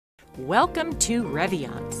Welcome to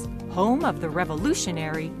Reviance, home of the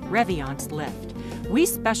revolutionary Reviance lift. We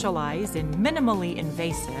specialize in minimally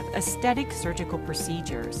invasive aesthetic surgical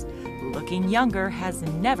procedures. Looking younger has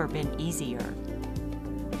never been easier.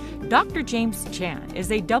 Dr. James Chan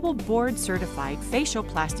is a double board certified facial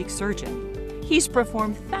plastic surgeon. He's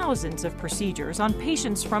performed thousands of procedures on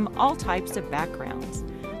patients from all types of backgrounds,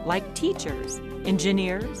 like teachers,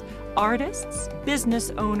 engineers, artists,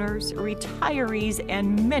 business owners, retirees,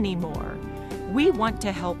 and many more. We want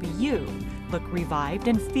to help you look revived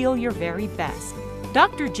and feel your very best.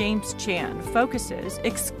 Dr. James Chan focuses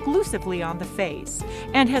exclusively on the face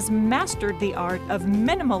and has mastered the art of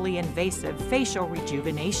minimally invasive facial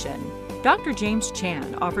rejuvenation. Dr. James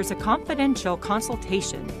Chan offers a confidential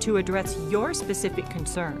consultation to address your specific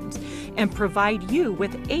concerns and provide you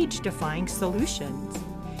with age-defying solutions.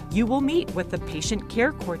 You will meet with the patient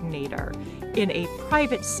care coordinator in a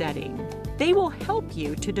private setting. They will help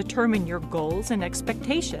you to determine your goals and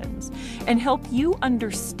expectations and help you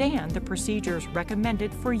understand the procedures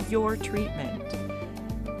recommended for your treatment.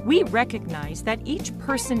 We recognize that each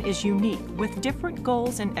person is unique with different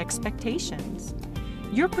goals and expectations.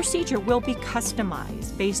 Your procedure will be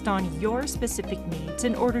customized based on your specific needs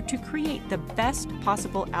in order to create the best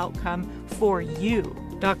possible outcome for you.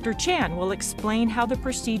 Dr. Chan will explain how the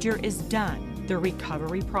procedure is done, the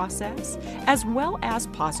recovery process, as well as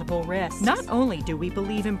possible risks. Not only do we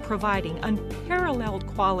believe in providing unparalleled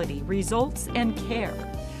quality, results, and care,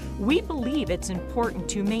 we believe it's important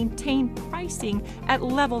to maintain pricing at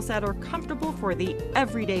levels that are comfortable for the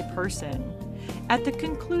everyday person. At the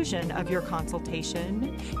conclusion of your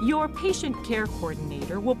consultation, your patient care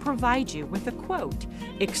coordinator will provide you with a quote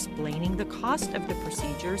explaining the cost of the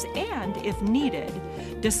procedures and, if needed,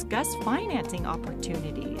 discuss financing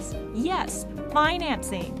opportunities. Yes,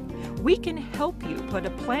 financing. We can help you put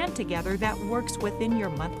a plan together that works within your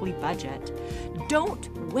monthly budget.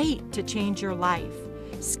 Don't wait to change your life.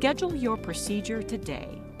 Schedule your procedure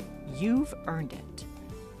today. You've earned it.